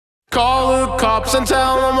Call the cops and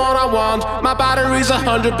tell them what I want. My battery's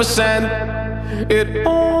 100%. It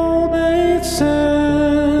all made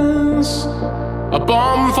sense. A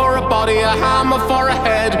bomb for a body, a hammer for a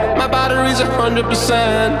head. My battery's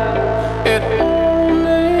 100%. It all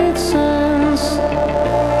made sense.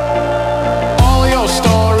 All your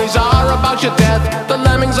stories are about your death. The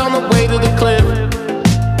lemmings on the way to the cliff.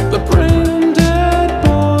 The brain dead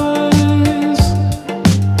boys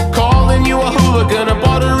calling you a hooligan, a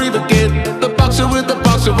Border Reiver kid, the boxer with the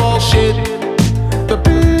box of all shit. The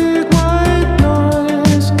big white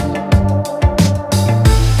noise.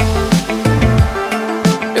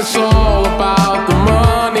 It's all about the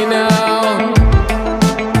money now.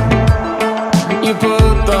 You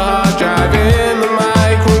put the hard drive in the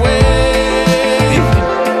microwave.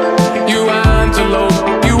 You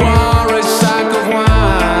antelope, you are a sack of wine.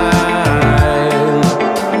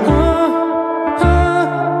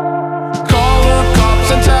 Call the cops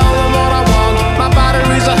and tell them what I want. My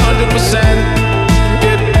battery's 100%.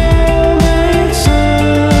 It all makes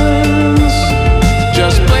sense.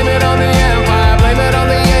 Just blame it on the empire, blame it on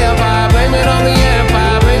the empire, blame it on the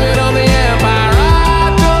empire, blame it on the empire. I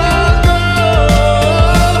don't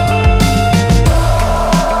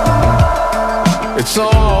know. It's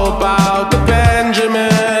all about the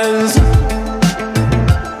Benjamins.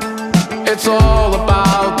 It's all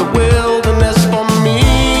about the wilderness for me.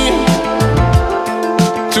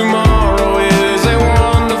 Tomorrow is a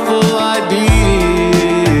wonderful idea.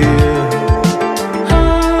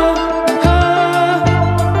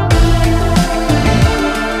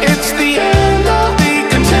 It's the end of the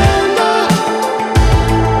contender.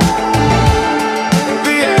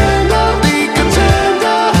 The end of the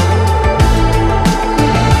contender.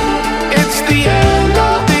 It's the end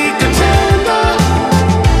of the contender.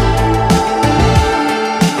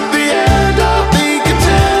 The end of the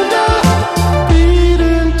contender.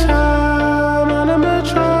 Beating time on a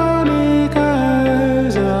Metronic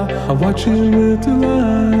eyes. I watch you with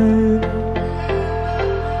delight.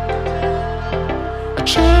 A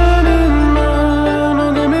shining mind,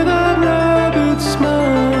 oh, give me that rabbit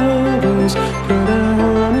smile. Those good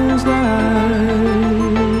honest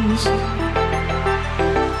eyes.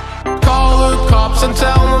 Call the cops and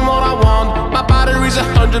tell them what I want. My battery's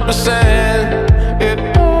 100%. It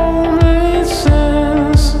all made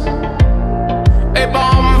sense. A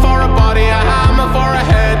bomb for a body, a hammer for a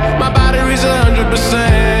head. My battery's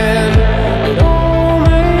 100%.